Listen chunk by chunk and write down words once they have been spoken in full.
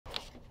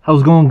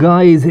How's it going,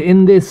 guys?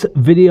 In this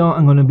video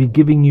I'm going to be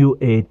giving you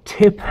a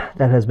tip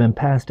that has been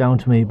passed down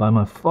to me by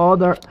my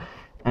father,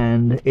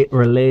 and it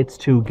relates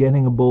to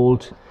getting a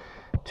bolt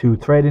to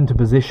thread into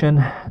position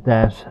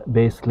that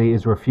basically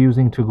is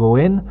refusing to go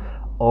in,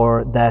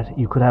 or that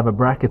you could have a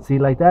bracket, see,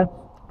 like that,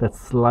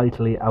 that's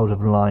slightly out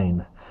of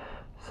line.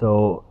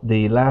 So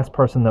the last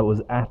person that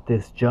was at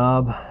this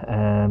job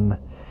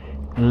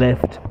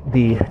left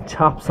the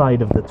top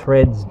side of the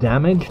threads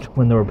damaged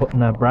when they were putting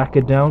that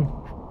bracket down.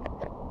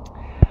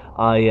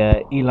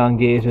 I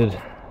elongated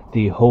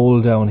the hole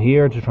down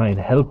here to try and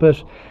help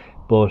it,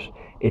 but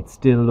it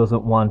still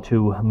doesn't want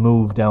to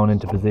move down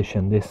into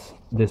position.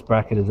 This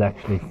bracket is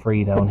actually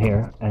free down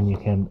here, and you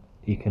can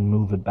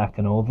move it back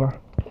and over.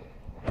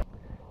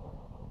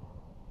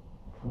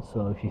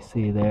 So if you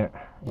see there,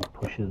 it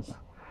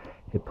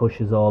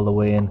pushes all the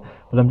way in.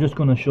 But I'm just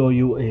going to show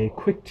you a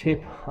quick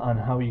tip on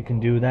how you can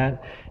do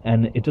that,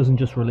 and it doesn't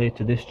just relate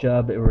to this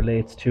job, it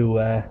relates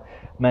to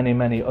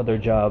many other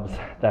jobs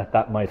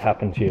that might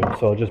happen to you.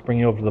 So I'll just bring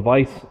you over to the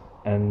vise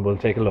and we'll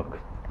take a look.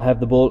 I have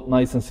the bolt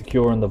nice and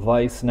secure in the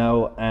vise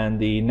now, and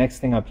the next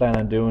thing I plan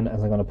on doing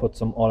is I'm going to put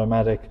some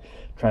automatic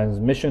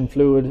transmission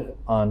fluid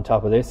on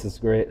top of this. It's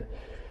great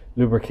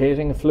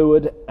lubricating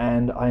fluid,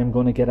 and I'm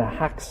going to get a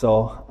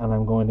hacksaw and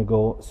I'm going to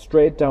go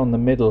straight down the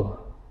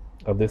middle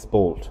of this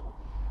bolt.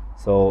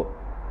 So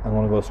I'm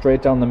going to go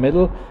straight down the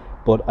middle,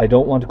 but I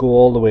don't want to go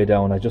all the way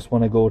down. I just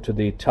want to go to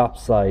the top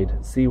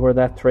side. See where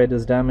that thread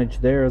is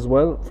damaged there as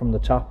well, from the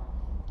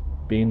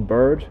top being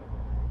burred?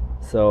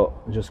 So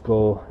just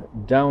go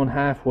down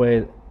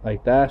halfway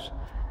like that,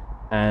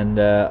 and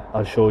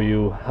I'll show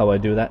you how I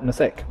do that in a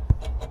sec.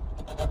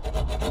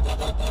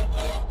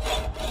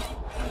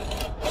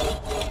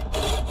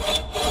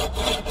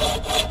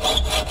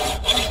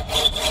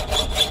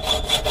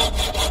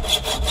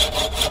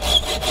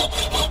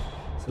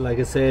 Like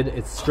I said,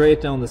 it's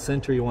straight down the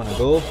center you want to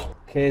go.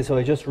 Okay, so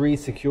I just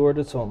re-secured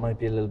it, so it might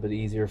be a little bit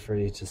easier for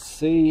you to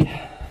see,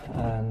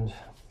 and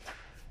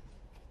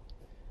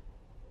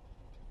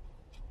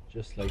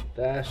just like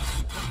that,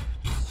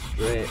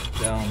 straight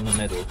down the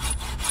middle.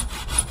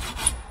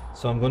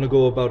 So I'm going to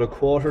go about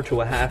 1/4 to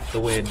 1/2 the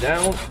way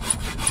down.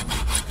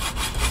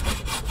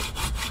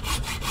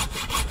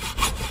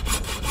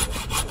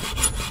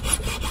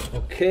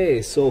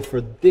 Okay, so for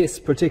this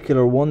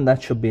particular one,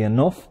 that should be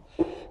enough.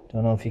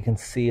 Don't know if you can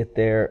see it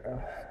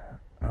there.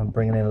 I'm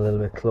bringing it a little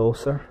bit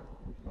closer.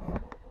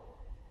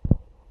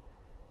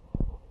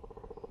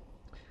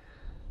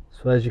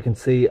 So as you can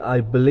see,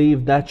 I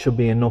believe that should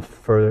be enough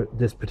for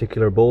this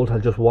particular bolt. I'll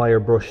just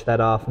wire brush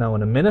that off now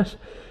in a minute.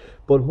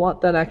 But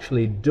what that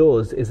actually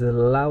does is it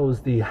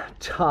allows the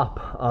top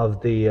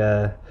of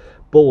the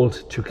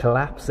bolt to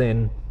collapse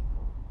in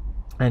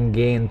and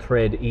gain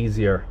thread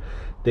easier.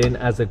 Then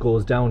as it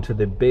goes down to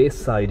the base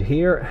side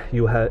here,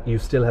 you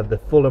still have the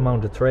full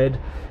amount of thread,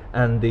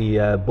 and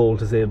the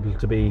bolt is able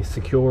to be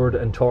secured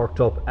and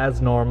torqued up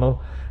as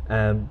normal,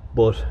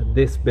 but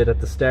this bit at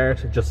the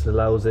start just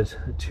allows it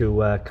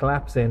to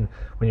collapse in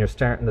when you're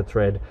starting the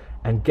thread,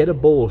 and get a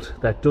bolt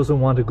that doesn't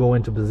want to go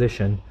into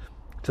position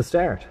to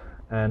start.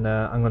 And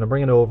I'm going to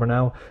bring it over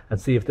now and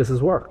see if this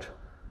has worked.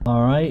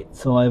 Alright,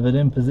 so I have it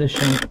in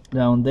position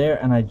down there,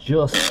 and I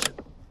just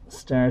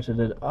started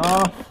it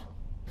off.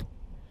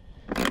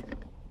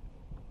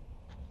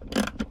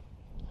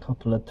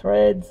 Couple of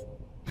threads,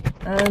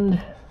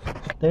 and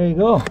there you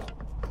go.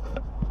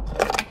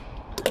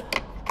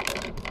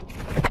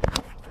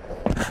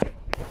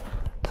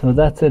 So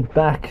that's it,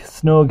 back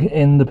snug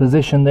in the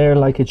position there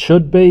like it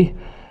should be,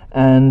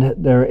 and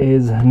there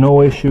is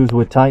no issues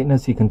with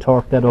tightness. You can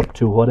torque that up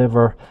to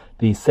whatever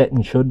the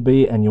setting should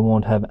be, and you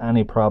won't have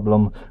any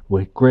problem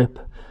with grip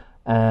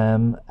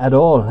at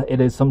all.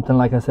 It is something,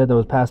 like I said, that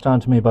was passed on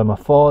to me by my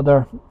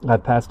father.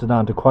 I've passed it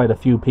on to quite a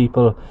few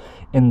people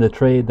in the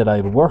trade that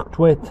I've worked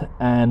with,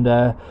 and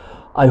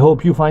I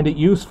hope you find it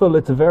useful.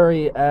 It's a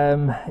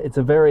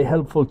very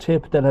helpful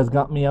tip that has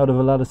got me out of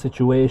a lot of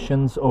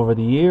situations over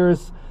the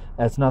years.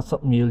 It's not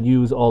something you'll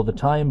use all the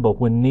time, but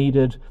when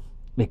needed,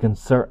 it can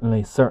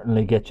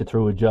certainly get you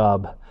through a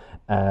job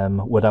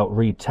without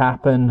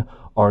re-tapping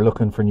or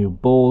looking for new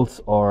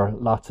bolts, or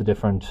lots of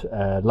different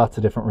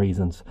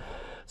reasons.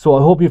 So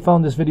I hope you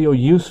found this video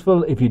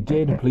useful. If you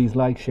did, please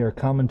like, share,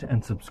 comment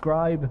and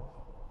subscribe,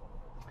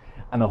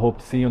 and I hope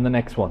to see you in the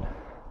next one.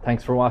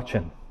 Thanks for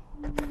watching.